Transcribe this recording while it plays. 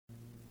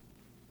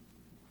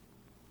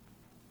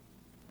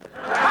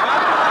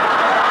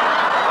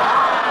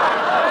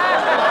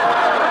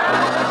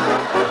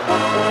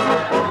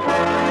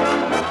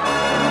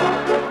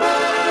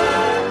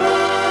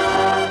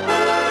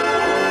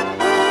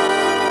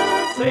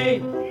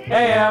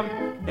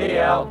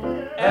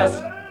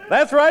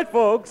That's right,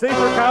 folks. C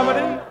for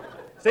comedy,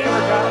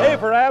 A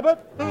for Abbott,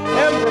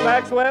 M for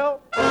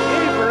Maxwell, E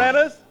for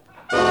Ennis,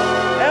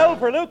 L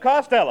for Lou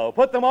Costello.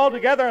 Put them all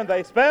together and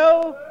they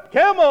spell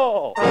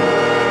Camel.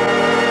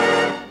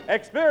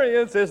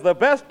 Experience is the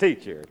best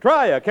teacher.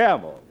 Try a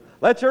Camel.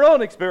 Let your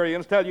own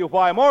experience tell you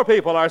why more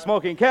people are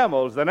smoking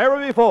Camels than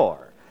ever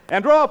before.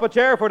 And draw up a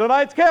chair for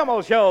tonight's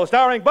Camel Show,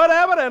 starring Bud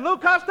Abbott and Lou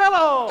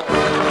Costello.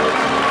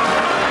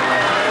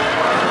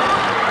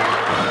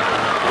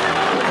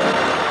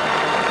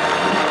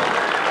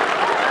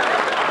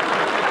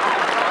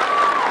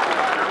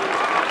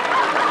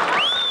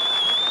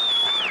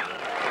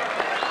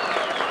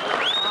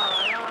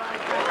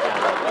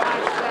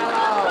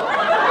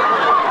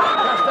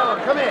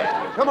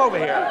 Come over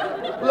here.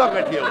 Look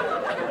at you.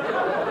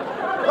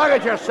 Look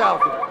at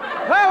yourself.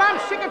 Well, I'm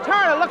sick and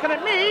tired of looking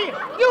at me.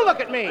 You look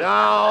at me.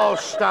 No,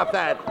 stop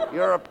that.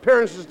 Your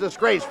appearance is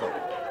disgraceful.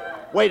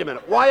 Wait a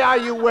minute. Why are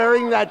you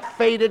wearing that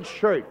faded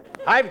shirt?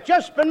 I've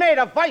just been made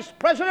a vice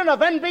president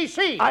of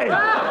NBC.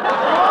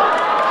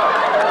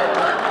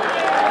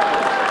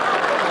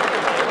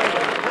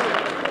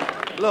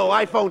 Lou,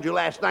 I phoned you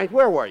last night.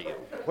 Where were you?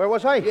 Where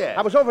was I? Yeah.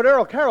 I was over at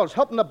Earl Carroll's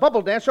helping the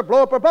bubble dancer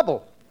blow up her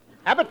bubble.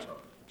 Abbott,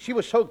 she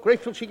was so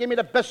grateful she gave me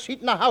the best seat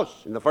in the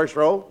house. In the first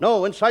row?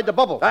 No, inside the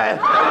bubble. What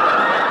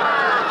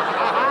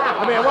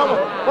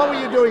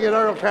were you doing at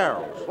Earl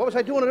Carroll's? What was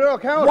I doing at Earl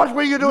Carroll's? What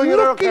were you doing at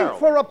Earl Carroll's? Looking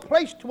for a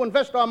place to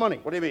invest our money.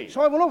 What do you mean?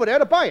 So I went over there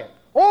to buy it.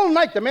 All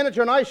night, the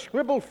manager and I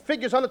scribbled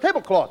figures on the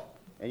tablecloth.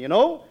 And you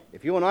know,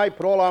 if you and I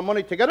put all our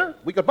money together,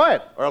 we could buy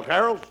it. Earl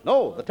Carroll's?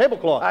 No, the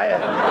tablecloth.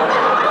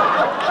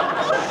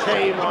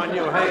 Shame on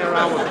you hanging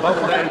around with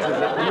bubble dancers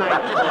at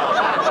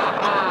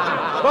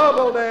nightclubs.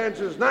 Bubble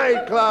dancers,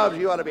 nightclubs,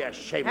 you ought to be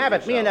ashamed of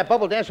yourself. Me and that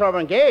bubble dancer are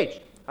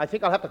engaged. I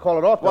think I'll have to call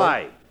it off.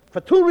 Why?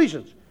 For two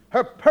reasons.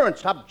 Her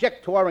parents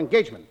object to our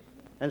engagement,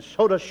 and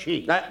so does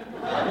she. I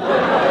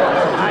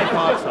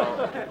thought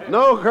so.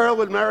 No girl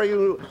would marry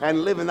you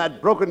and live in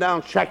that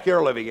broken-down shack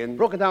you're living in.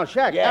 Broken-down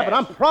shack? Yes. Yeah, but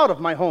I'm proud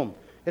of my home.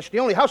 It's the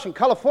only house in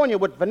California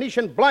with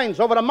Venetian blinds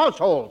over the mouse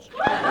holes.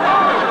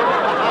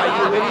 Why,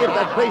 you idiot,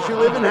 that place you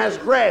live in has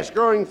grass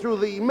growing through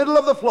the middle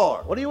of the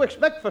floor. What do you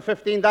expect for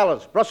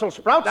 $15? Brussels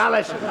sprouts? Now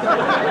listen.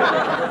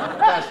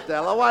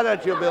 Costello, why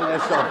don't you build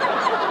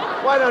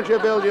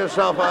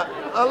yourself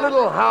a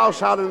little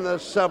house out in the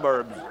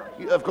suburbs?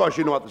 Of course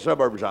you know what the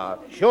suburbs are.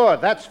 Sure,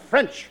 that's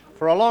French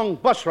for a long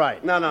bus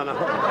ride. No.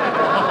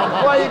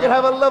 Why, you could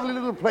have a lovely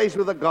little place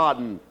with a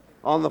garden.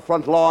 On the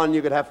front lawn,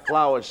 you could have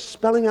flowers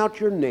spelling out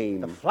your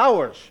name. The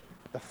flowers?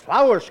 The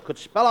flowers could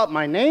spell out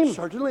my name?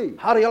 Certainly.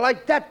 How do you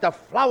like that? The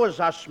flowers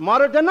are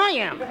smarter than I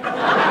am.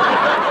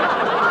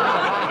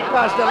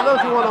 Costello,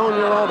 don't you want to own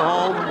your own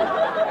home?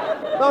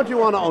 Don't you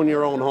want to own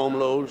your own home,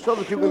 Lou, so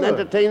that you can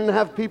entertain and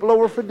have people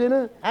over for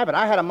dinner? Abbott,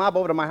 I had a mob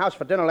over to my house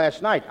for dinner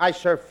last night. I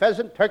served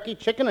pheasant, turkey,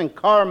 chicken, and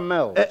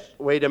caramels.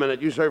 Wait a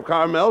minute. You serve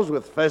caramels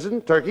with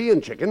pheasant, turkey,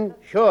 and chicken?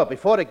 Sure.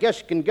 Before the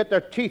guests can get their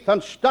teeth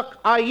unstuck,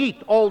 I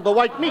eat all the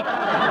white meat. But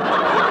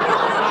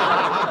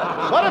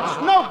it's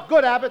no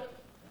good, Abbott.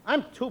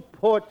 I'm too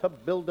poor to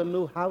build a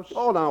new house.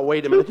 Oh, now,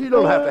 wait a minute. You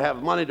don't have to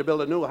have money to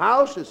build a new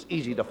house. It's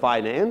easy to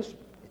finance.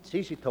 It's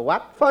easy to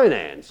what?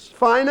 Finance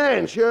for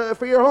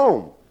your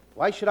home.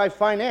 Why should I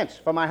finance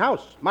for my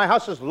house? My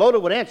house is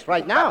loaded with ants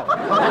right now.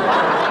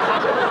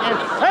 And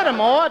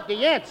furthermore,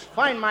 the ants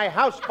find my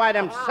house by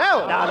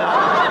themselves. No.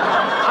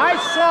 I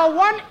saw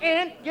one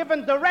ant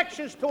giving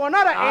directions to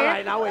another ant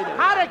right, now wait a minute.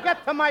 how to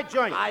get to my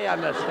joint. I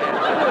understand.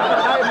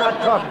 I'm not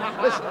talking.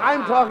 Listen,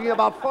 I'm talking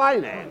about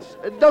finance.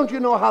 Don't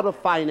you know how to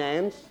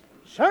finance?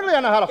 Certainly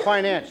I know how to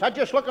finance. I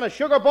just look in a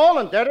sugar bowl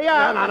and there they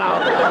are. No.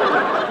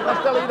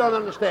 Costello, you don't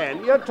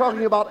understand. You're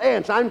talking about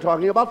ants. I'm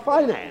talking about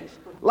finance.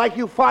 Like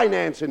you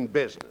finance in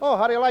business. Oh,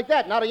 how do you like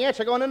that? Now the ants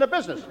are going into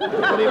business. What do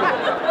you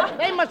mean?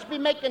 They must be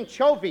making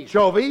chovies.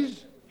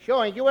 Chovies?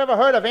 Sure. Ain't you ever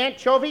heard of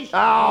anchovies?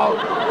 Oh,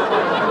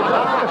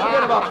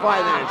 forget about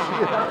finance.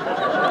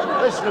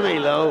 Listen to me,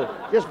 Lou.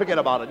 Just forget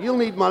about it. You'll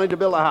need money to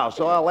build a house,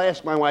 so I'll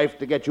ask my wife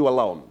to get you a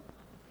loan.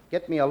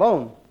 Get me a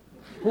loan?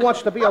 Who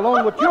wants to be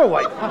alone with your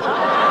wife?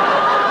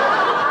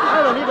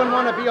 I don't even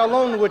want to be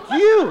alone with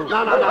you.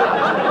 No.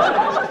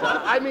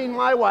 I mean,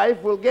 my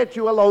wife will get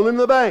you a loan in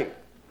the bank.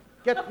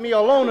 Get me a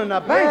loan in the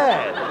bank?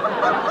 Yes.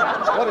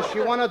 What does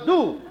she want to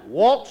do?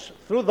 Waltz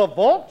through the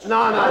vaults?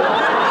 No.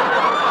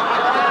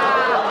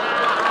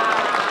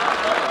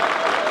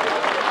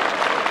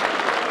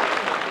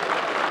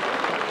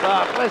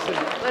 Look, listen,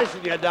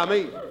 you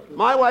dummy.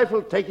 My wife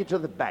will take you to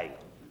the bank.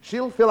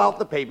 She'll fill out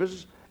the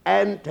papers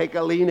and take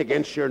a lien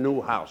against your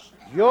new house.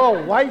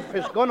 Your wife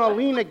is going to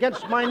lean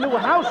against my new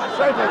house?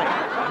 Certainly.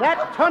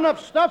 That ton of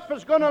stuff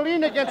is going to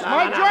lean against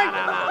my joint?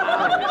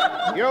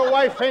 No. Your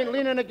wife ain't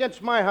leaning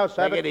against my house,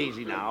 Take Abbott. it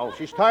easy now.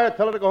 She's tired.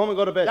 Tell her to go home and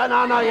go to bed.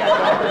 No,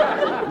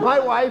 yet. My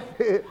wife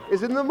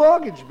is in the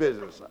mortgage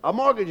business. A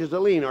mortgage is a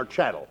lien or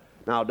chattel.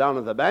 Now, down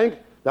at the bank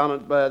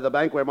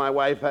where my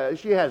wife,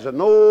 she has an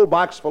old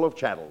box full of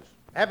chattels.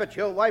 Abbott,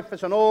 your wife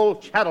is an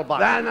old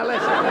chatterbox. Now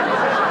listen.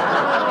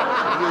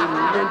 You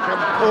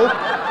nincompoop.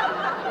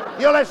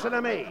 You listen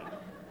to me.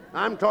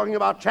 I'm talking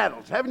about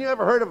chattels. Haven't you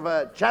ever heard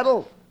of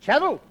chattel?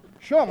 Chattel?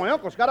 Sure, my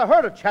uncle's got a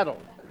herd of chattel.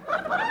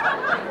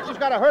 He's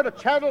got a herd of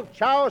chattel,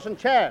 chows, and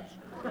chads.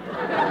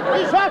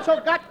 He's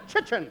also got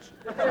chickens.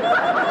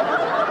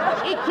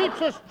 He keeps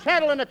his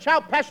chattel in a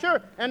chow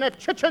pasture and the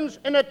chickens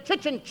in a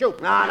chicken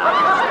coop. No.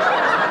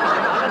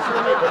 Listen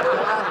to me.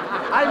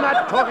 I'm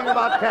not talking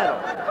about cattle.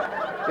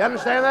 You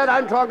understand that?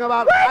 I'm talking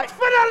about... Wait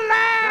for the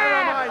laugh!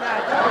 Never mind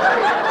that.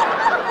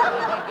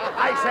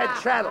 I said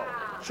chattel.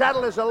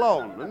 Chattel is a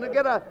loan. And to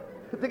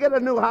get a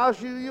new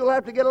house, you'll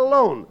have to get a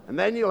loan. And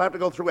then you'll have to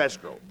go through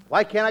escrow.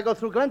 Why can't I go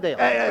through Glendale?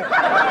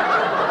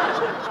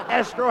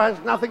 Escrow has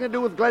nothing to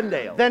do with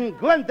Glendale. Then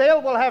Glendale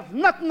will have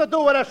nothing to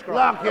do with escrow.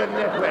 Look, you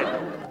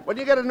nitwit. When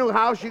you get a new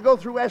house, you go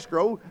through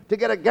escrow to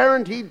get a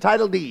guaranteed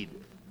title deed.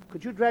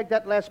 Could you drag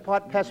that last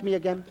part past me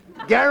again?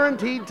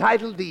 Guaranteed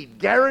title deed.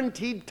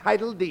 Guaranteed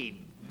title deed.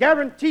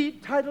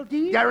 Guaranteed title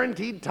deed?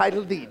 Guaranteed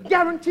title deed.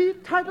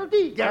 Guaranteed title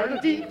deed.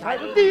 Guaranteed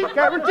title deed.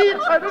 Guaranteed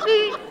title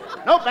deed.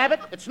 Nope, Abbott,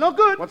 it's no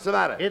good. What's the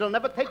matter? It'll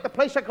never take the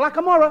place of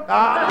Glockamora.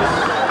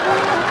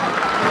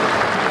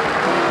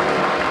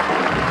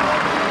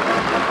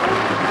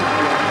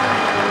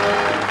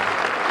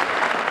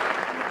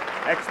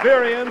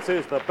 Experience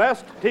is the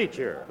best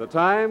teacher. The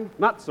time,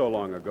 not so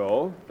long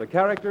ago. The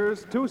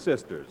characters, two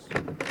sisters.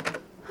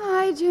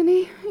 Hi,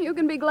 Jenny. You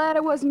can be glad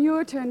it wasn't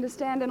your turn to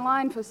stand in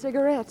line for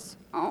cigarettes.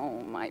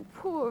 Oh, my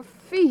poor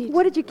feet.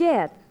 What did you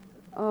get?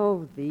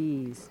 Oh,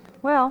 these.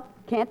 Well,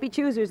 can't be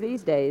choosers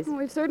these days.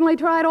 We've certainly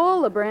tried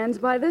all the brands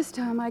by this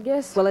time, I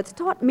guess. Well, it's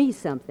taught me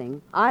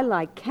something. I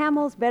like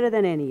Camels better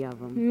than any of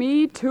them.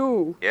 Me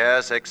too.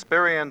 Yes,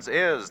 experience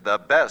is the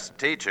best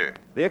teacher.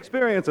 The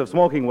experience of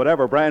smoking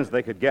whatever brands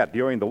they could get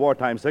during the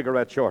wartime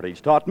cigarette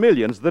shortage taught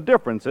millions the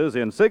differences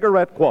in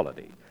cigarette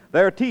quality.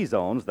 Their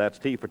T-zones, that's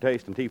T for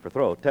taste and T for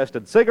throat,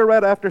 tested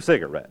cigarette after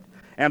cigarette.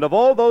 And of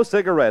all those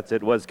cigarettes,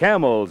 it was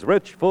Camel's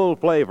rich, full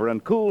flavor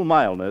and cool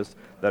mildness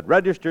that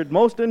registered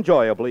most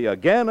enjoyably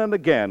again and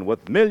again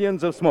with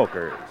millions of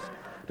smokers.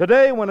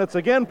 Today, when it's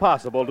again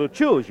possible to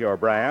choose your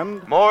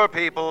brand, More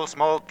people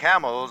smoke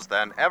Camels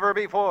than ever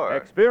before.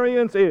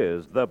 experience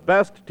is the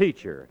best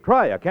teacher.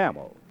 Try a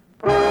Camel.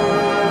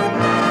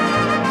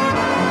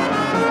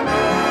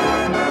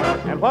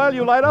 And while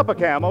you light up a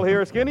Camel,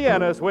 here's Skinny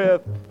Ennis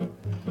with...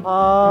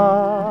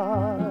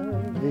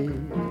 Ivy,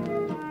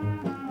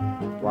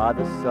 why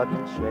the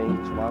sudden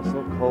change? Why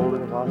so cold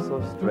and why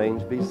so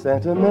strange? Be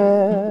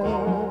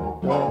sentimental.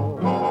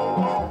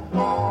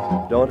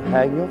 Don't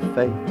hang your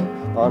fate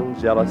on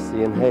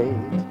jealousy and hate,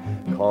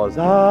 'cause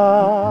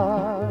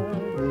I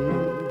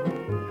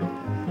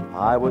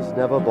was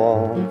never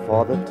born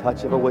for the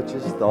touch of a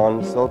witch's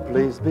thorn, so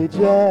please be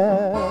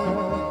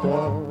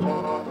gentle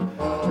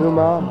to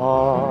my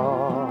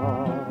heart.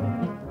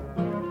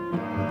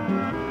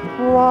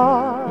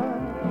 Why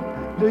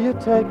do you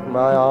take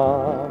my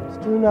arms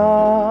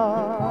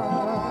tonight?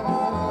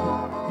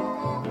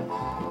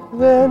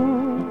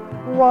 Then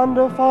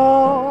wander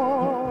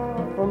far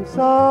from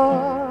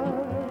sight.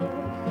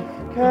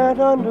 Can't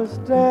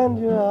understand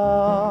your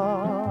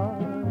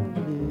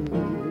ivy.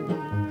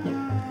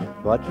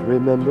 But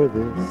remember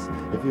this,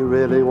 if you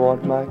really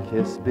want my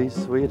kiss, be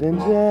sweet and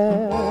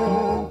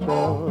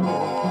gentle,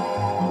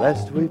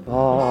 lest we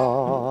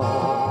part.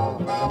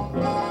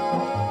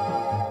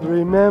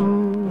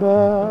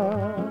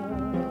 Remember,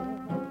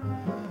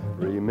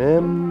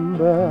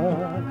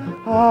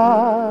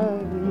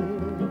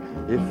 Ivy,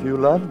 if you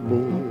love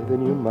me,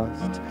 then you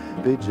must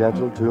be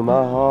gentle to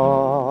my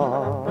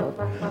heart.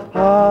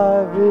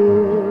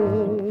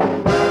 Ivy.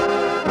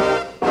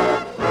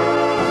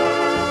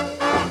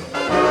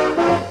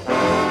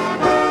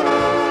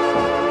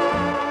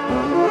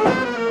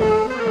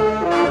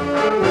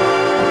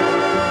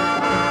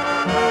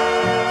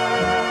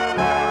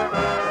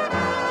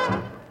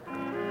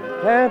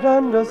 Can't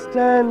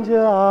understand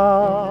your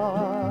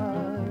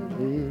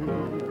ivy,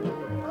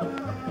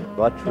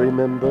 but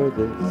remember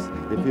this,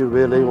 if you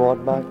really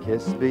want my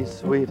kiss, be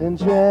sweet and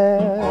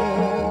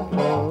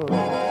gentle,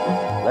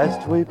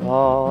 lest we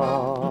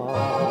part.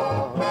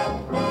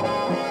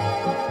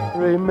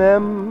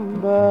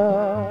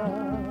 Remember,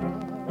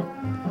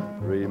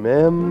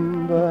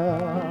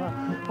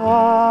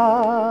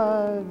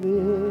 ivy,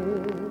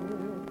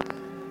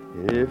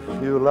 if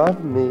you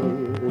love me,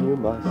 then you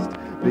must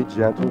be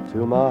gentle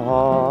to my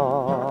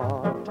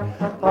heart,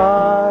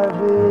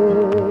 Ivy.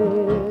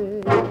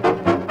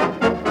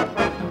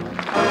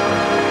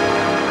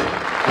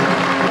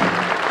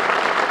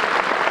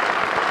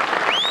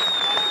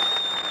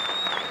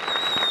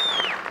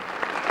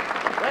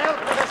 Well,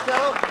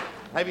 Costello,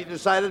 have you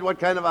decided what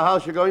kind of a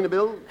house you're going to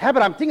build?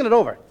 Abbott, I'm thinking it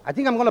over. I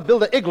think I'm going to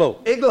build an igloo.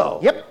 Igloo?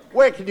 Yep.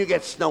 Where can you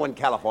get snow in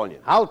California?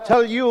 I'll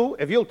tell you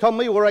if you'll tell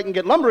me where I can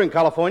get lumber in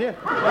California.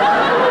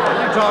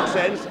 You talk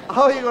sense.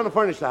 How are you going to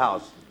furnish the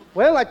house?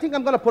 Well, I think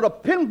I'm going to put a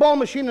pinball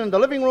machine in the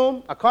living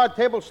room, a card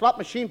table, slot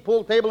machine,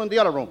 pool table in the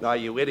other room. Ah,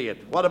 you idiot.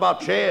 What about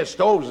chairs,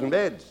 stoves, and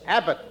beds?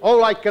 Abbott,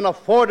 all I can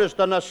afford is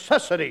the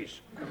necessities.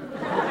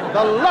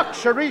 The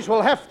luxuries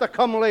will have to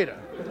come later.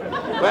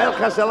 Well,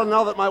 Costello,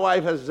 now that my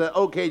wife has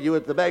okayed you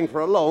at the bank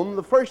for a loan,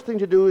 the first thing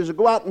to do is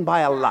go out and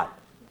buy a lot.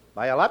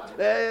 Buy a lot?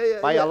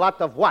 Buy a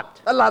lot of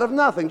what? A lot of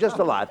nothing, just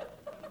a lot.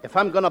 If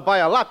I'm going to buy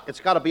a lot, it's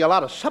got to be a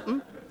lot of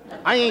something.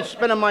 I ain't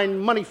spending my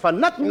money for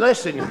nothing.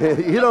 Listen,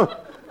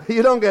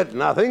 you don't get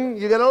nothing,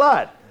 you get a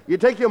lot. You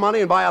take your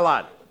money and buy a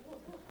lot.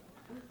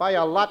 Buy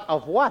a lot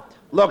of what?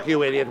 Look,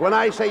 you idiot, when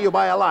I say you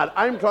buy a lot,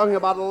 I'm talking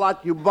about a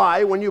lot you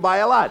buy when you buy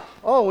a lot.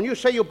 Oh, when you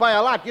say you buy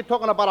a lot, you're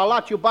talking about a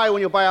lot you buy when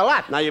you buy a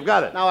lot. Now you've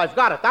got it. Now I've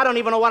got it. I don't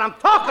even know what I'm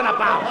talking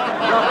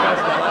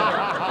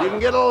about. You can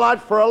get a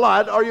lot for a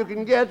lot, or you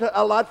can get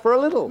a lot for a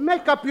little.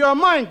 Make up your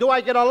mind. Do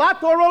I get a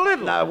lot or a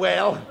little? Now,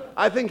 well,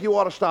 I think you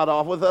ought to start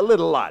off with a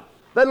little lot.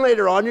 Then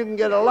later on, you can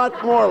get a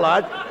lot more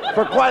lot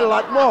for quite a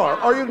lot more,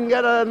 or you can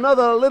get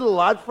another little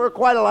lot for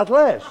quite a lot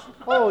less.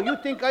 Oh, you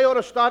think I ought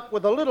to start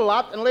with a little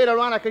lot, and later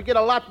on I could get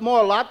a lot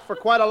more lot for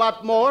quite a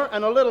lot more,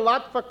 and a little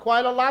lot for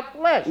quite a lot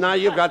less? Now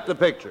you've got the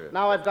picture.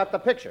 Now I've got the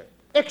picture.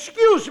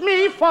 Excuse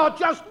me for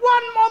just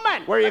one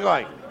moment. Where are you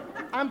going?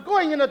 I'm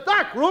going in a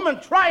dark room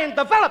and try and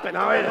develop it.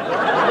 Now, wait a minute.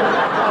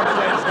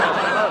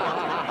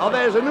 Oh,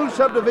 there's a new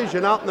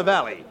subdivision out in the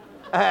valley.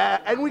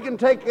 And we can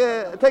take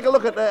a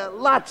look at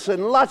lots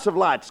and lots of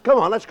lots. Come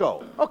on, let's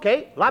go.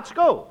 Okay, let's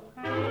go.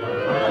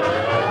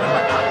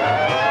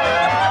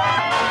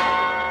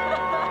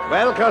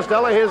 Well,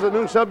 Costello, here's a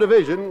new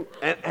subdivision,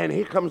 and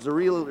here comes the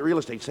real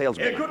estate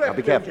salesman. Good Now, be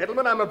afternoon, careful.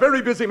 gentlemen. I'm a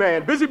very busy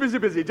man.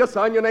 Busy. Just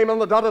sign your name on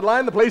the dotted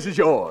line. The place is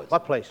yours.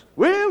 What place?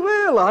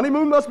 Well,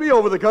 honeymoon must be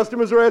over. The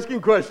customers are asking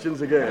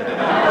questions again.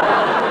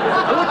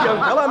 Now, look, young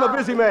fella, I'm a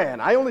busy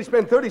man. I only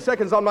spend 30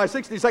 seconds on my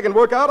 60-second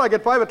workout. I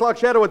get 5 o'clock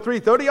shadow at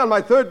 3:30. On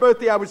my 3rd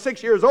birthday, I was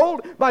 6 years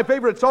old. My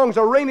favorite songs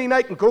are Rainy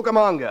Night and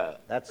Cucamonga.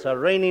 That's a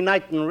rainy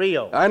night in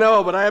Rio. I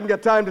know, but I haven't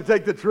got time to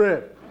take the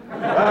trip.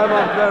 I'm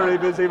a very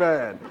busy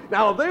man.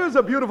 Now, there's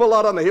a beautiful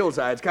lot on the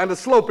hillside. It's kind of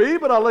slopey,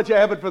 but I'll let you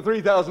have it for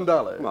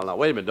 $3,000. Well, now,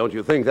 wait a minute. Don't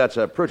you think that's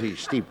a pretty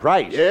steep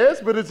price?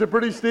 Yes, but it's a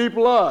pretty steep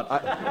lot.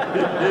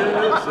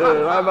 Yes,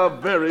 sir. I'm a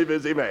very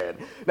busy man.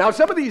 Now,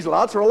 some of these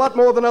lots are a lot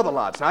more than other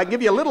lots. I can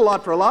give you a little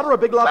lot for a lot or a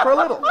big lot for a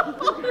little.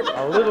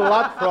 A little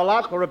lot for a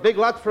lot or a big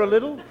lot for a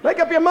little?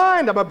 Make up your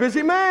mind. I'm a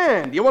busy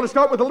man. Do you want to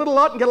start with a little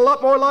lot and get a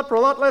lot more lot for a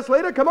lot less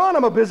later? Come on,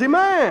 I'm a busy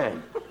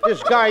man.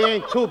 This guy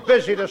ain't too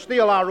busy to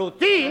steal our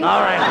routine.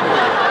 All right.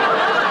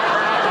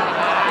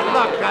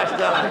 Look,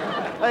 Costello.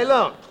 Hey,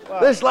 look.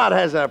 This lot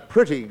has a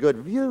pretty good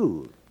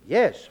view.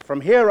 Yes,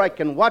 from here I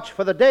can watch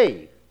for the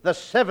day, the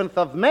 7th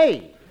of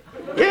May.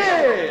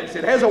 Yes,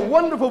 it has a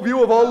wonderful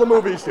view of all the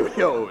movie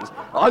studios.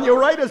 On your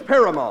right is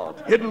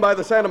Paramount, hidden by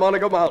the Santa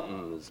Monica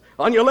Mountains.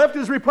 On your left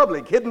is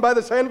Republic, hidden by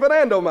the San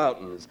Fernando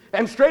Mountains.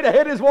 And straight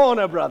ahead is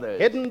Warner Brothers.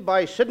 Hidden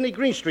by Sidney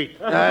Greenstreet.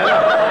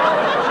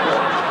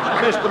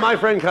 Mister, my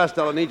friend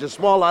Costello needs a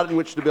small lot in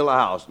which to build a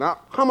house.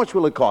 Now, how much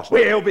will it cost?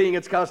 Well, being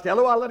it's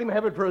Costello, I'll let him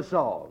have it for a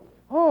song.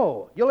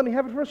 Oh, you'll let me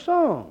have it for a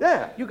song?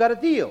 Yeah. You got a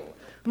deal.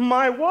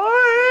 My wife.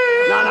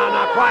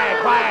 No,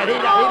 quiet.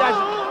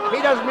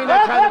 He doesn't mean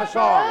that kind of a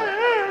song.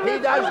 He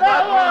does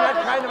not mean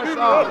that kind of a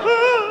song.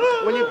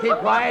 Will you keep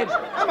quiet?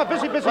 I'm a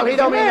busy Well, he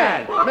don't mean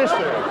man. that. Mister,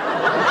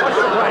 what's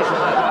the price of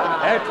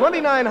that?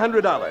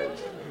 $2,900.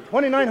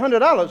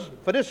 $2,900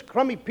 for this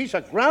crummy piece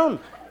of ground?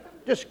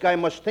 This guy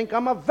must think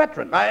I'm a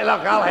veteran. Hey,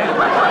 look, I'll handle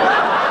it.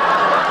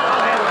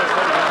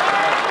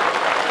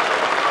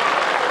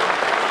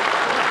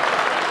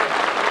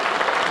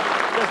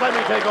 Just let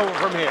me take over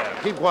from here.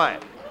 Keep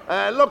quiet.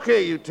 Look here,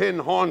 you tin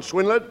horn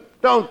swindler.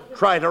 Don't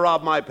try to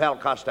rob my pal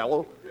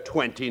Costello.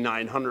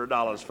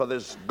 $2,900 for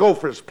this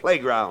gopher's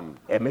playground.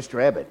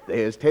 Mr. Abbott,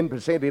 there's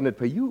 10% in it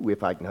for you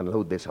if I can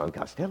unload this on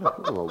Costello.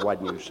 Oh, well, why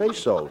didn't you say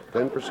so?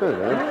 10%,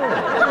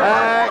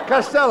 huh?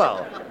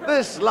 Costello,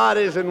 this lot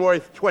isn't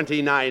worth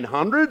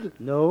 $2,900.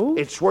 No?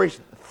 It's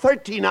worth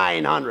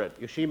 $3,900.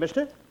 You see,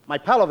 mister? My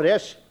pal over there.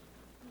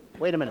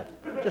 Wait a minute.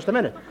 Just a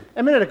minute.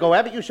 A minute ago,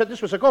 Abbott, you said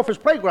this was a gopher's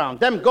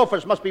playground. Them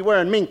gophers must be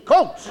wearing mink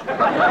coats.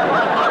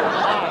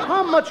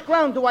 How much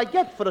ground do I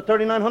get for the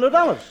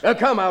 $3,900?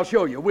 Come, I'll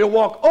show you. We'll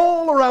walk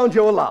all around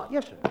your lot.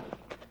 Yes, sir.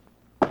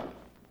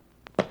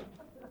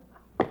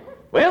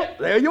 Well,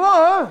 there you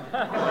are.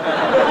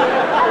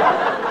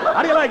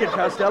 How do you like it,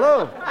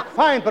 Costello?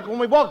 Fine, but when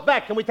we walk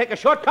back, can we take a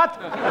shortcut?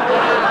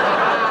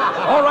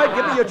 All right,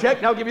 give me your check,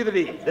 and I'll give you the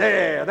deed.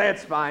 There,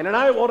 that's fine, and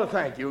I want to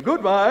thank you.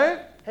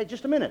 Goodbye. Hey,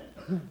 just a minute.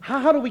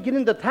 How do we get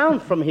into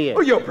town from here?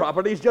 Well, your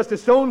property's just a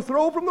stone's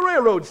throw from the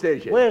railroad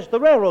station. Where's the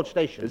railroad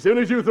station? As soon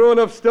as you throw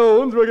enough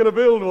stones, we're going to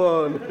build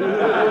one.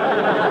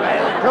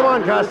 Come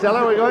on,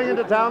 Costello. We're going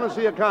into town and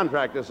see a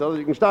contractor so that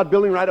you can start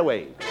building right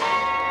away.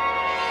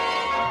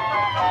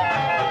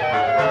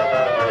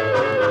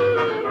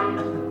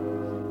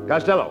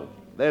 Costello,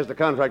 there's the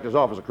contractor's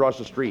office across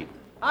the street.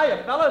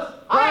 Hiya, fellas.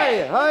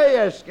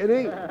 Hi,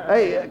 Skinny.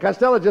 Hey,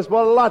 Costello just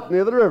bought a lot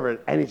near the river,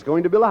 and he's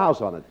going to build a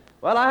house on it.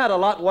 Well, I had a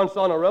lot once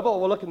on a river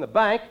overlooking the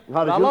bank,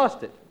 How did but I you?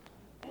 lost it.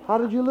 How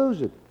did you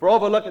lose it? For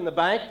overlooking the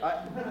bank.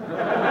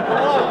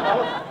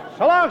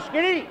 So long,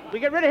 Skinny.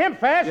 We get rid of him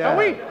fast, don't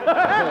we?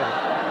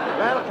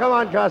 Well, come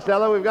on,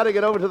 Costello. We've got to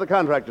get over to the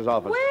contractor's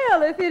office.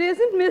 Well, if it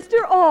isn't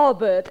Mr.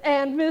 Abbott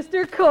and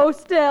Mr.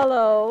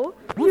 Costello.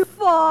 You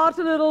fart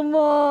little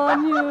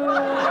mon, you.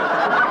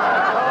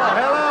 Oh,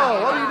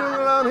 hello. What are you doing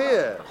around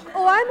here?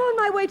 Oh, I'm on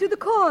my way to the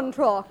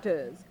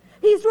contractor's.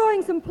 He's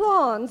drawing some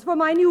plans for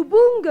my new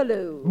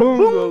bungalow.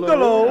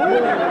 Bungalow?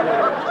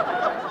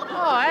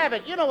 Oh,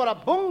 Abbott, you know what a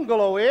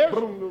bungalow is?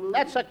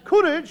 That's a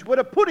cottage with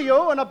a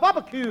patio and a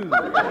barbecue.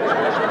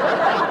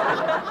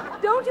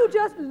 Don't you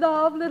just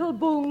love little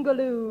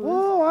bungalows?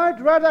 Oh,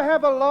 I'd rather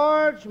have a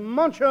large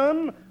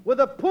mansion with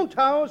a punt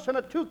house and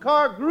a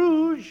two-car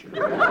garage.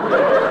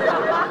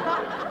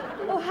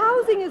 Oh,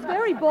 housing is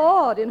very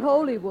bad in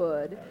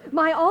Hollywood.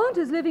 My aunt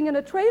is living in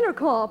a trailer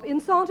camp in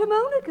Santa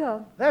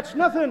Monica. That's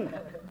nothing.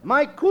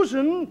 My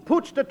cousin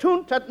puts the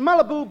tunt at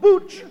Malibu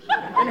Booch,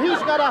 and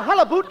he's got a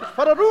halibut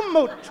for a room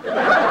moot.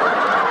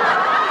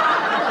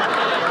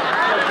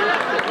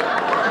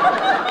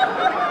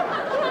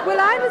 Well,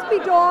 I must be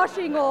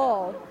dashing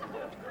off.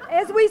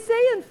 As we say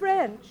in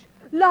French,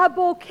 la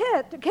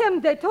boquette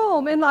kem de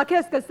tom en la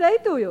qu'est-ce que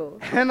c'est to you?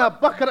 And a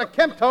bucket of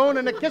Kemptone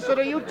and a kisser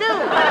to you,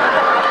 too.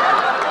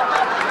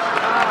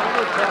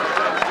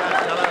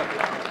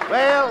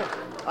 Well,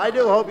 I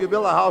do hope you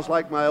build a house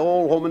like my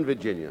old home in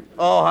Virginia.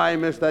 Oh, I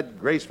miss that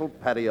graceful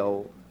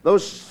patio,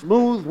 those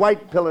smooth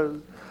white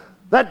pillars,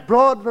 that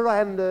broad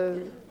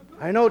veranda.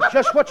 I know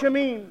just what you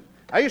mean.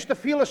 I used to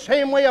feel the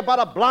same way about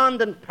a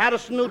blonde in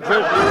Patterson, New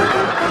Jersey.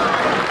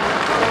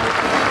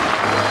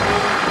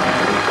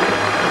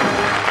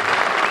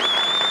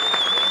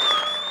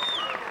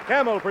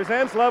 Camel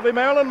presents lovely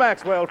Marilyn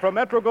Maxwell from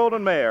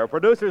Metro-Goldwyn-Mayer,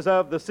 producers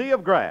of The Sea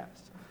of Grass.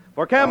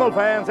 For Camel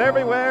fans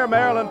everywhere,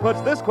 Marilyn puts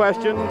this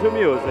question to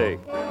music.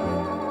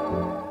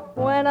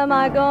 When am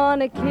I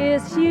gonna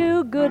kiss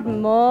you good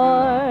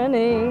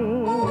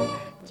morning?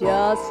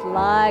 Just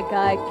like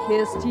I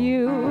kissed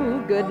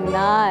you good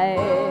night.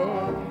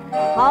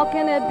 How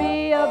can it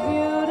be a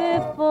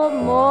beautiful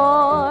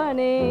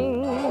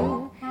morning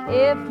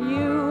if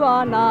you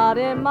are not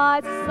in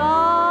my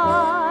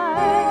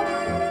sight?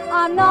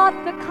 I'm not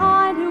the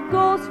kind who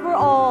goes for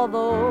all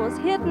those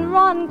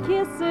hit-and-run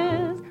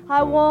kisses.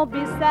 I won't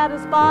be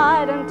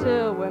satisfied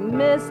until we're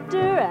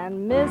Mr.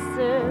 and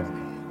Mrs.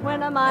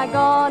 When am I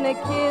gonna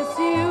kiss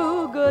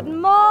you good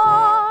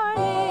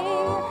morning?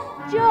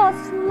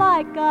 Just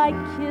like I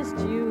kissed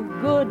you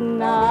good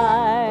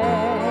night.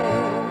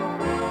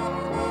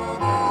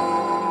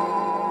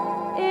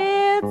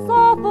 It's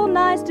awful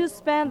nice to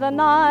spend the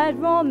night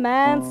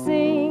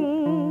romancing.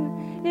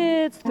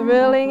 It's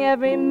thrilling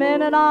every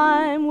minute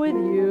I'm with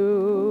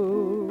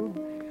you.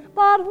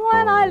 But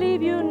when I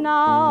leave you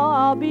now,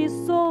 I'll be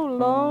so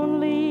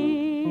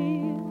lonely,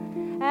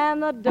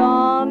 and the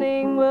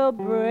dawning will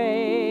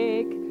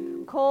break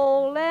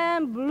cold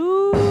and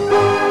blue.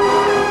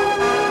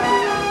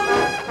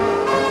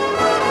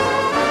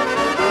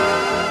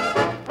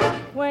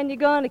 When you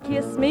gonna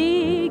kiss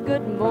me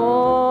good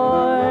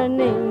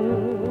morning?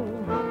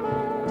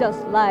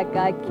 Just like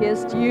I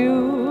kissed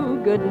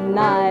you good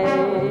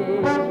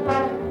night.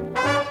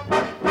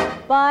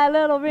 Buy a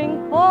little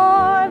ring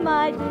for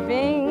my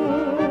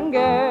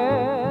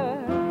finger,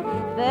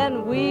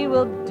 then we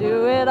will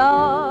do it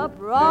up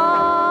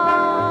right.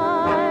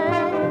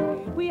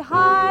 We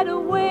hide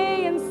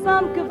away in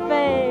some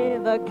cafe,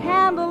 the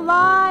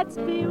candlelight's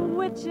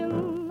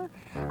bewitching.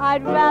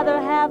 I'd rather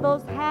have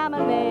those ham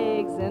and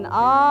eggs in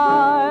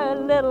our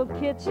little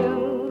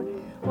kitchen.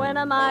 When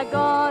am I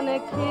gonna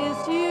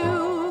kiss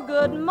you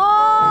good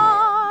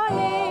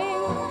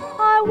morning?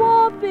 I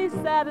won't be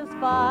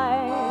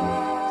satisfied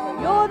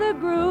till you're the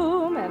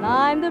groom and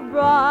I'm the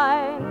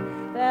bride.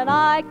 Then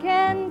I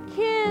can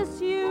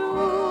kiss you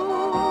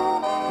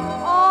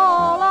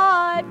all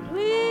I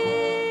please.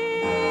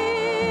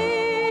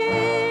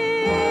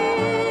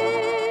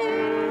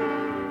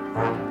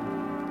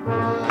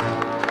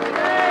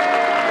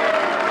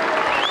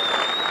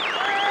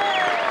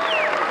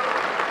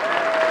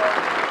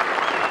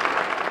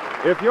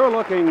 If you're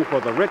looking for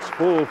the rich,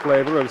 full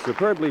flavor of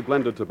superbly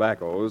blended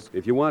tobaccos,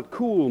 if you want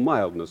cool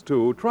mildness,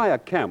 too, try a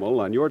Camel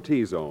on your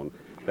T-zone.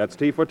 That's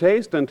T for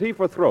taste and T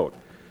for throat.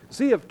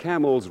 See if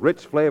Camel's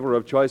rich flavor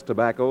of choice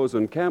tobaccos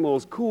and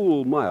Camel's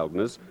cool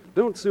mildness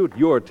don't suit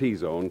your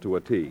T-zone to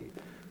a T.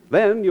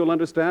 Then you'll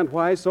understand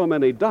why so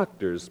many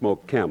doctors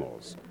smoke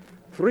Camels.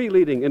 3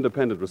 leading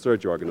independent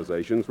research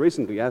organizations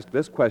recently asked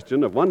this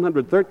question of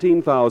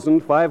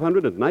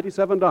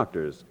 113,597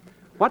 doctors.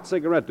 What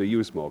cigarette do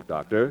you smoke,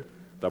 doctor?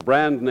 The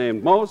brand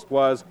named most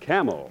was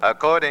Camel.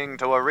 According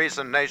to a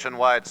recent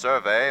nationwide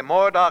survey,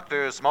 more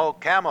doctors smoke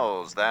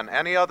Camels than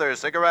any other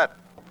cigarette.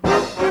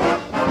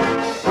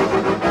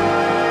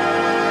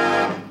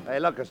 Hey,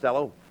 look,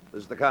 Costello.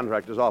 This is the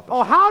contractor's office.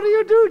 Oh, how do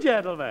you do,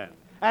 gentlemen?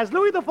 As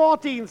Louis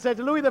XIV said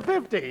to Louis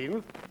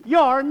XV,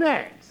 you're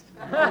next.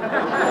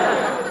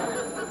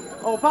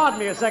 Oh, pardon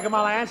me a second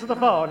while I answer the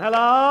phone.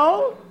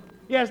 Hello?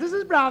 Yes, this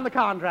is Brown, the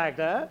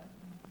contractor.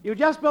 You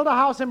just built a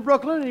house in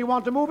Brooklyn and you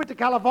want to move it to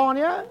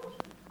California?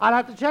 I'll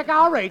have to check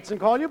our rates and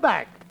call you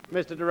back,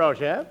 Mr.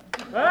 DeRoche.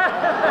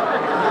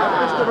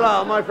 Mr.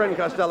 Brown, my friend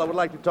Costello would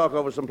like to talk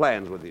over some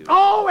plans with you.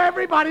 Oh,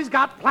 everybody's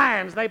got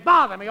plans. They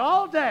bother me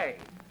all day.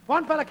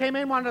 One fella came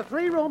in, wanted a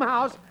 3-room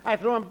house. I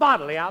threw him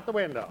bodily out the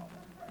window.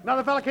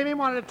 Another fella came in,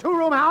 wanted a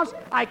 2-room house.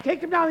 I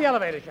kicked him down the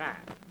elevator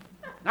shaft.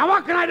 Now,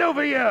 what can I do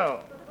for you?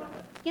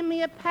 Give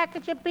me a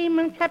package of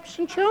Beeman Caps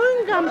and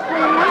chewing gum, please.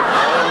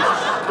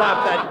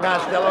 Stop that,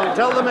 Costello.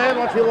 Tell the man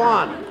what you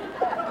want.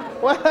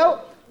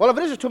 Well, if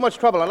it isn't too much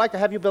trouble, I'd like to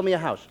have you build me a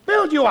house.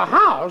 Build you a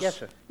house? Yes,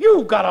 sir.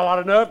 You've got a lot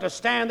of nerve to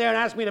stand there and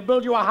ask me to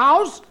build you a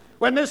house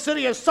when this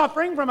city is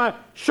suffering from a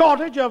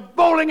shortage of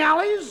bowling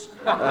alleys?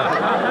 Mr.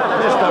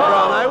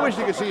 Brown, I wish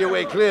you could see your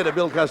way clear to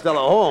Bill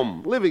Costello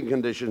home. Living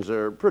conditions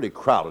are pretty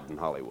crowded in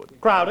Hollywood.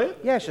 Crowded?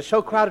 Yes, it's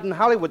so crowded in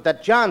Hollywood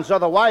that John's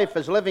other wife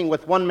is living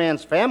with one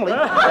man's family.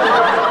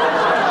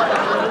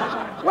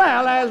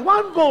 Well, as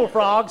one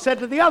bullfrog said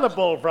to the other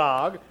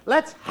bullfrog,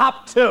 let's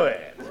hop to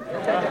it.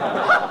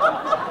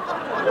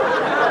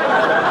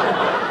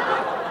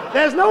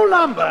 There's no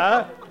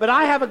lumber, but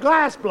I have a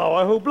glass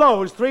blower who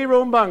blows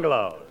 3-room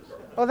bungalows.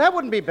 Oh, that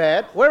wouldn't be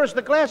bad. Where is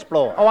the glass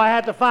blower? Oh, I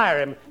had to fire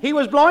him. He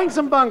was blowing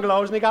some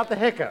bungalows and he got the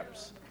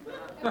hiccups.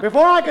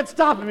 Before I could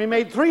stop him, he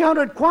made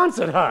 300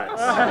 Quonset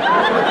huts.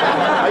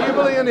 Are you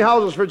building any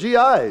houses for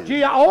GIs?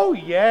 Oh,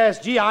 yes.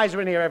 GIs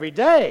are in here every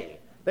day.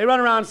 They run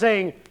around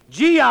saying,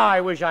 gee,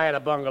 I wish I had a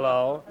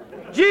bungalow.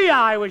 Gee,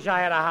 I wish I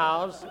had a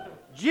house.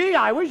 Gee,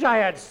 I wish I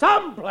had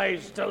some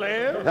place to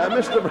live.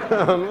 Mr.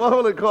 Brown, what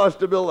will it cost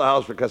to build a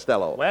house for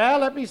Costello? Well,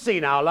 let me see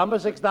now. Lumber,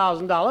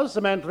 $6,000.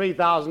 Cement,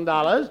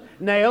 $3,000.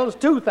 Nails,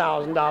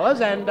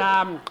 $2,000. And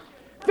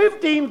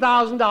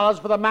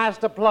 $15,000 for the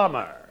master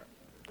plumber.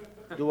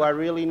 Do I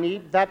really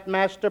need that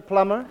master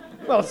plumber?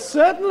 Well,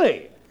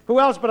 certainly. Who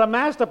else but a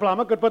master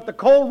plumber could put the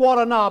cold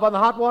water knob on the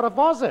hot water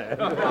faucet?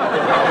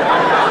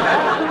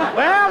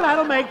 Well,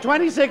 that'll make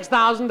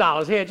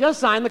 $26,000. Here, just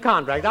sign the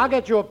contract. I'll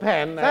get you a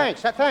pen.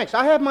 Thanks.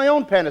 I have my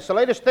own pen. It's the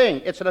latest thing.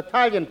 It's an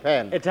Italian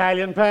pen.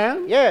 Italian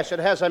pen? Yes, it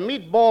has a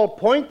meatball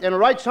point and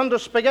writes under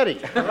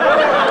spaghetti.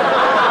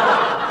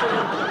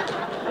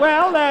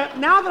 Well,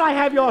 now that I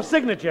have your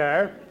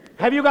signature,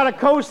 have you got a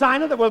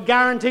co-signer that will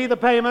guarantee the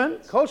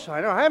payment?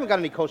 Co-signer? I haven't got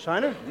any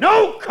co-signer.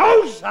 No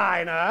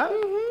co-signer?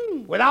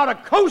 Mm-hmm. Without a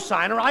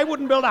co-signer, I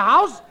wouldn't build a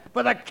house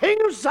for the King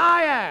of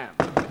Siam.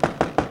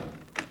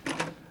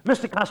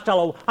 Mr.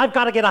 Costello, I've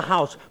got to get a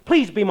house.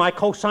 Please be my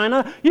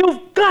co-signer.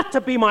 You've got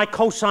to be my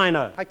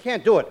co-signer. I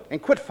can't do it.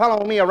 And quit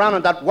following me around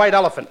on that white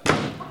elephant.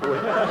 Who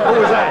was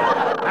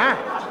that? Huh?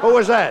 Who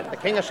was that? The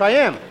King of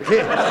Siam.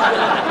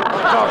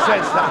 Talk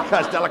sense now,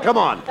 Costello. Come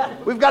on.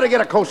 We've got to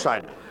get a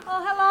co-signer.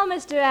 Oh, hello,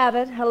 Mr.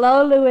 Abbott.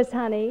 Hello, Louis,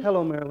 honey.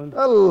 Hello, Marilyn.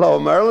 Hello,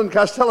 Marilyn.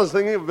 Costello's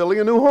thinking of building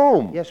a new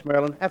home. Yes,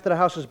 Marilyn. After the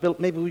house is built,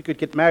 maybe we could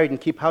get married and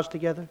keep house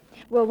together.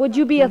 Well, would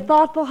you be a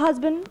thoughtful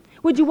husband?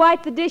 Would you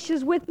wipe the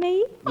dishes with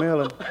me?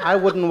 Marilyn, I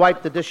wouldn't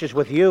wipe the dishes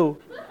with you.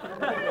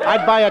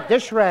 I'd buy a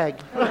dish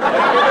rag.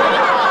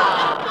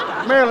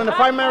 Marilyn, if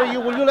I marry you,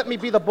 will you let me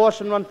be the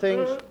boss and run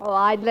things? Oh,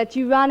 I'd let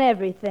you run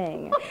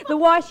everything. The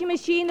washing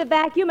machine, the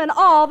vacuum, and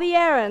all the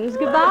errands.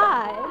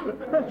 Goodbye.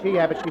 Gee,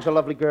 Abbott, she's a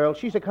lovely girl.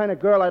 She's the kind of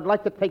girl I'd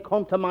like to take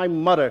home to my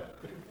mother.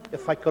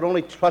 If I could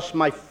only trust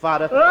my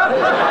father.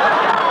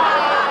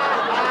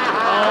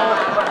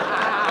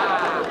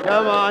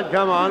 Come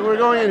on. We're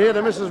going in here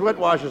to Mrs.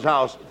 Whitwash's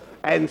house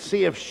and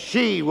see if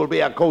she will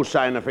be a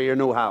co-signer for your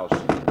new house.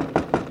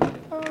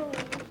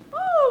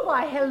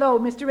 Why, hello,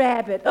 Mr.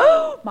 Abbott.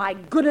 Oh, my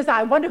goodness,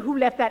 I wonder who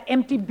left that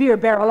empty beer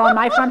barrel on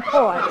my front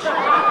porch.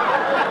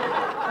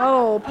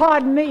 Oh,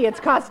 pardon me, it's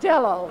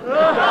Costello.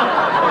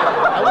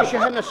 I wish you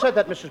hadn't have said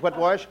that, Mrs.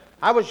 Whitwash.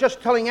 I was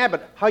just telling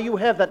Abbott how you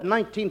have that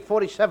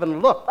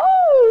 1947 look.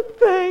 Oh,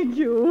 thank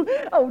you.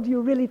 Oh, do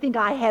you really think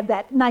I have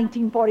that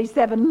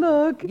 1947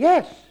 look?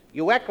 Yes.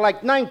 You act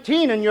like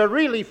 19 and you're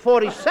really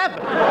 47.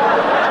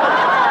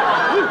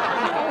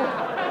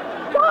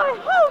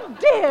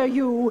 Dare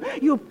you,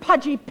 you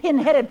pudgy,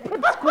 pin-headed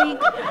pipsqueak.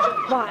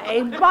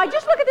 Why,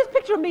 just look at this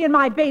picture of me in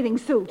my bathing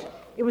suit.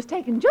 It was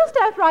taken just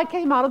after I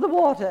came out of the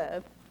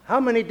water.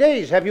 How many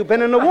days have you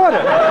been in the water?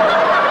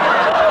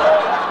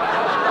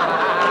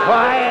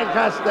 Quiet,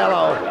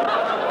 Costello.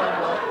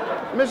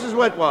 Mrs.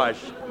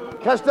 Whitwash,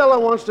 Costello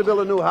wants to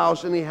build a new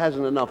house and he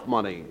hasn't enough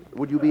money.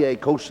 Would you be a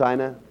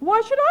co-signer? Why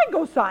should I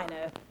go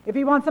signer? If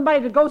he wants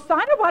somebody to go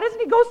signer, why doesn't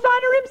he go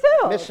signer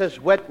himself? Mrs.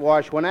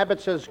 Whitwash, when Abbott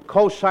says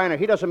co-signer,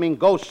 he doesn't mean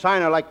go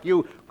signer like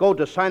you go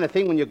to sign a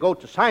thing when you go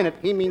to sign it.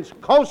 He means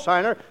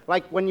co-signer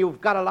like when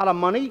you've got a lot of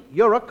money,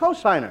 you're a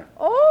co-signer.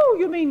 Oh,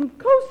 you mean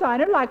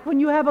co-signer like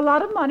when you have a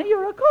lot of money,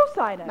 you're a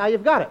co-signer. Now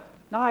you've got it.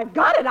 Now I've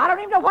got it. I don't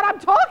even know what I'm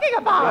talking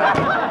about.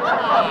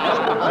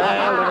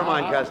 Well, never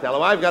mind,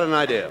 Costello. I've got an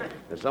idea.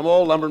 There's some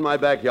old lumber in my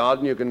backyard,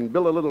 and you can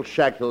build a little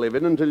shack to live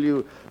in until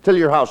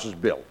your house is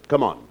built.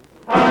 Come on.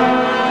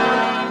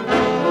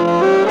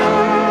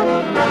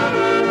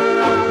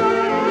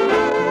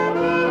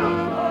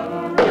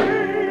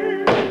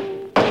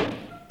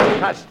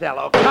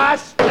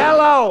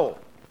 Costello!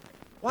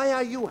 Why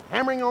are you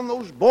hammering on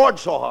those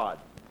boards so hard?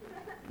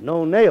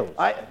 No nails.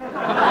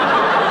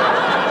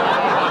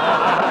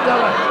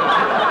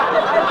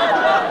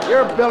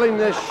 You're building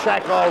this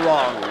shack all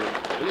wrong.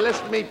 Will you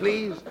listen to me,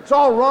 please? It's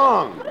all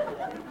wrong.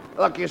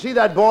 Look, you see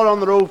that board on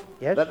the roof?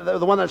 Yes.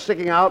 The one that's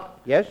sticking out?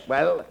 Yes.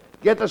 Well,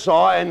 get the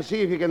saw and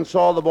see if you can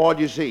saw the board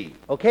you see.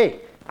 Okay.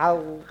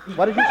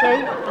 What did you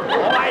say?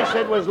 All I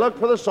said was look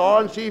for the saw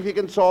and see if you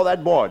can saw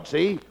that board,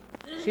 see?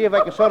 See if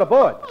I can saw the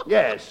board.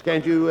 Yes.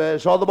 Can't you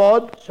saw the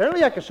board?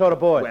 Certainly I can saw the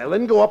board. Well,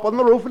 then go up on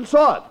the roof and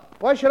saw it.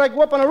 Why should I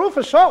go up on the roof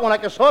and saw it when I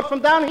can saw it from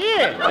down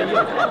here?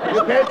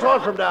 You can't saw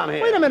it from down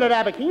here. Wait a minute,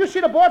 Abbott. Can you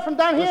see the board from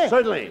down here?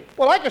 Certainly.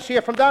 Well, I can see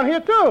it from down here,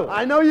 too.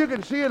 I know you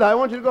can see it. I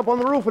want you to go up on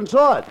the roof and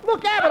saw it.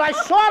 Look, Abbott, I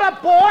saw the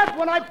board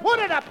when I put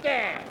it up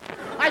there.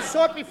 I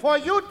saw it before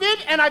you did,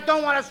 and I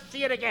don't want to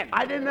see it again.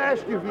 I didn't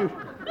ask you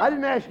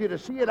to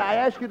see it. I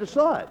asked you to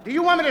saw it. Do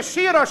you want me to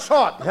see it or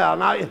saw it? Hell,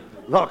 now,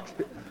 look.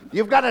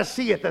 You've got to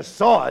see it to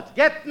saw it.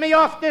 Get me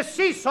off this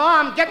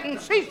seesaw. I'm getting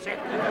seasick.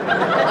 Look,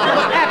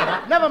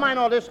 Abbott, never mind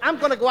all this. I'm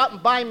going to go out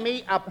and buy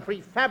me a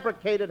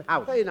prefabricated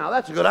house. Hey, now,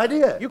 that's a good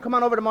idea. You come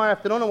on over tomorrow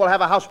afternoon and we'll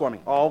have a housewarming.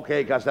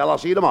 Okay, Costello. I'll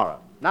see you tomorrow.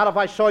 Not if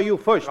I saw you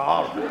first.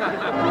 All right.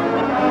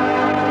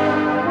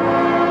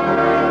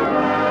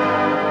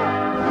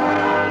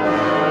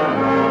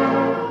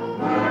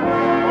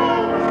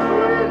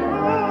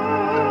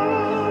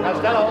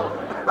 Costello.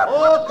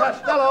 Oh,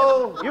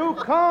 Costello. You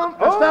come.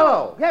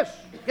 Costello. Oh, yes.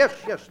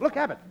 Look,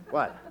 Abbott.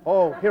 What?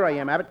 Oh, here I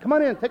am, Abbott. Come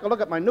on in and take a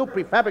look at my new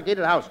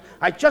prefabricated house.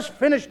 I just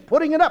finished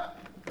putting it up.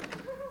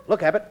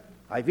 Look, Abbott.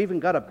 I've even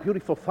got a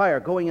beautiful fire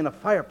going in a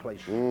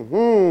fireplace.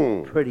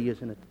 Mm-hmm. Pretty,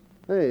 isn't it?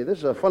 Hey, this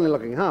is a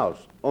funny-looking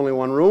house. Only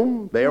one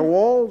room, bare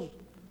walls.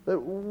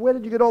 Where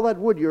did you get all that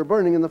wood you're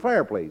burning in the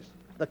fireplace?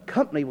 The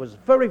company was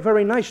very,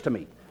 very nice to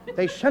me.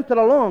 They sent it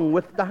along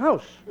with the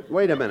house.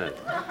 Wait a minute.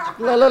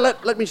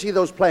 Let me see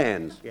those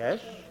plans.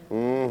 Yes?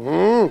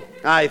 Mm-hmm.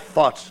 I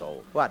thought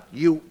so. What?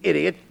 You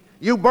idiot.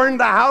 You burned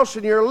the house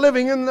and you're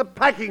living in the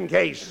packing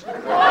case. Oh,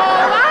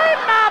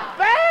 I'm a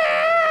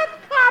bad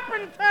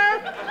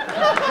carpenter.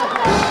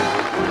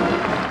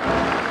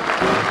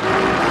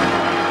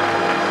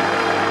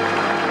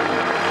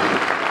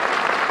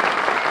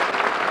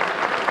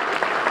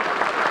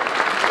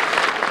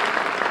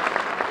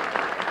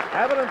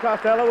 Abbott and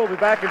Costello will be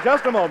back in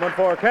just a moment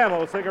for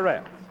Camel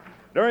cigarettes.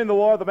 During the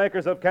war, the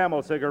makers of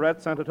Camel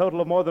cigarettes sent a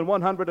total of more than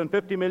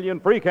 150 million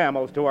free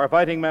Camels to our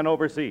fighting men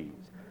overseas.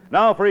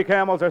 Now free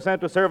Camels are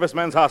sent to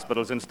servicemen's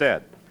hospitals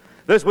instead.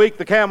 This week,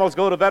 the Camels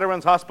go to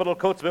Veterans Hospital,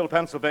 Coatesville,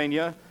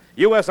 Pennsylvania,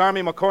 U.S.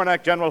 Army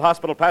McCornack General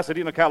Hospital,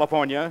 Pasadena,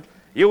 California,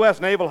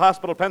 U.S. Naval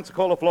Hospital,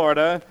 Pensacola,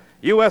 Florida,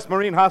 U.S.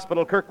 Marine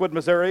Hospital, Kirkwood,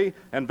 Missouri,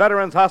 and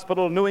Veterans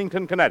Hospital,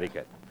 Newington,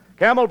 Connecticut.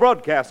 Camel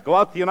broadcasts go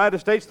out to the United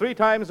States 3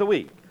 times a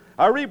week.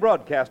 Are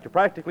rebroadcast to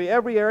practically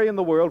every area in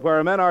the world where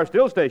our men are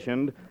still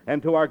stationed,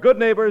 and to our good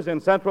neighbors in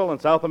Central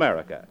and South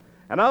America.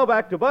 And now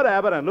back to Bud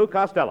Abbott and Lou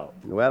Costello.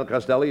 Well,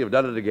 Costello, you've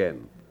done it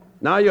again.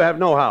 Now you have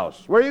no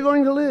house. Where are you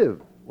going to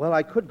live? Well,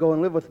 I could go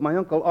and live with my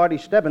Uncle Artie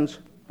Stebbins,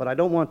 but I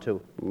don't want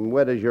to.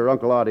 Where does your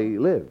Uncle Artie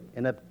live?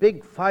 In a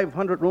big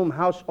 500-room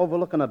house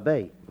overlooking a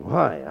bay.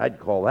 Why, I'd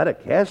call that a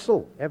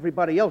castle.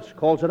 Everybody else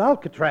calls it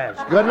Alcatraz.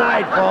 Good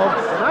night,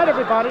 folks. Good night,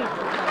 everybody.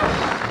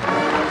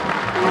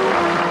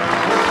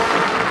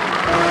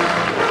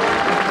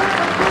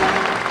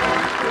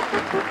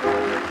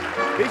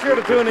 Be sure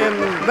to tune in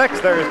next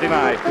Thursday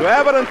night to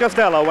Abbott and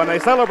Costello when they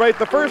celebrate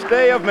the first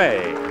day of May.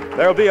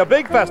 There'll be a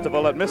big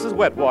festival at Mrs.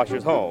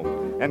 Wetwasher's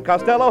home, and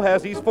Costello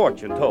has his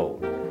fortune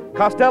told.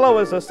 Costello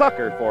is a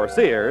sucker for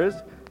Sears.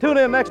 Tune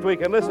in next week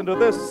and listen to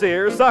this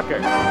Sears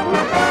sucker.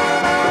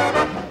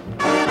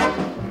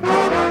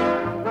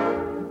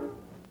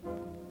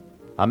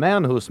 A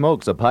man who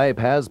smokes a pipe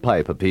has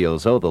pipe appeal,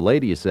 so the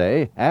ladies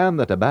say, and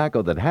the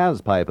tobacco that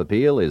has pipe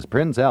appeal is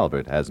Prince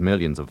Albert, as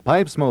millions of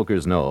pipe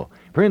smokers know.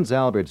 Prince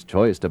Albert's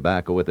choice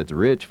tobacco with its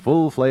rich,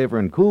 full flavor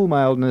and cool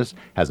mildness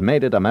has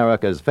made it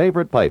America's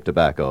favorite pipe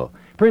tobacco.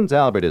 Prince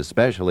Albert is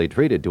specially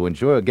treated to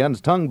ensure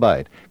against tongue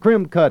bite,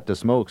 crimp cut to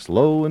smoke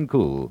slow and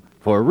cool.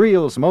 For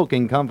real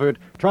smoking comfort,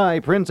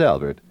 try Prince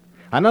Albert.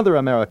 Another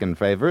American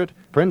favorite,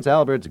 Prince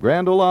Albert's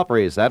Grand Ole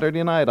Opry,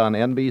 Saturday night on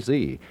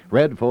NBC.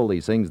 Red Foley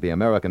sings the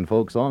American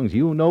folk songs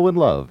you know and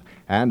love.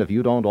 And if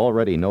you don't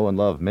already know and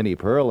love Minnie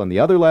Pearl and the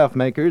other laugh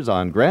makers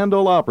on Grand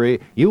Ole Opry,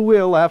 you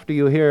will after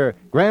you hear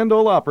Grand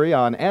Ole Opry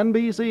on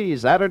NBC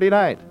Saturday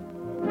night.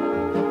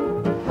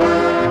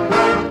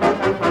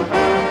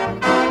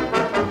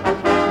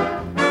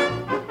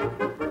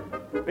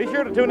 Be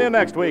sure to tune in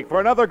next week for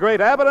another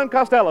great Abbott and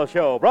Costello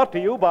show brought to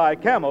you by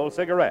Camel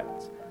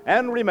Cigarettes.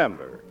 And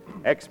remember,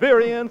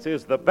 experience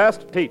is the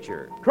best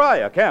teacher. Try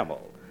a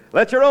Camel.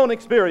 Let your own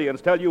experience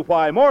tell you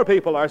why more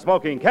people are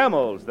smoking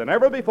Camels than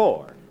ever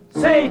before.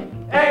 C-A-M-E-L-S.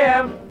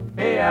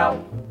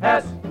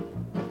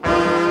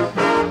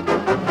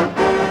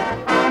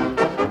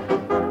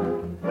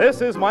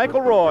 This is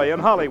Michael Roy in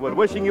Hollywood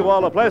wishing you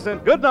all a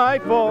pleasant good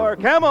night for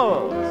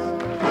Camels.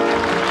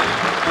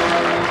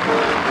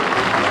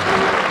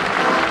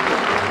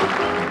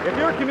 If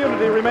your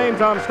community remains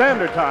on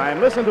Standard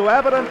Time, listen to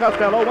Abbott and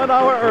Costello 1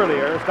 hour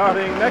earlier,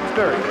 starting next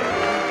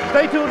Thursday.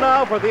 Stay tuned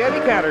now for the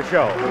Eddie Cantor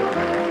Show.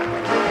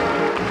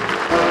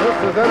 This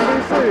is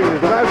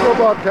NBC, the National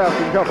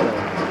Broadcasting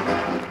Company.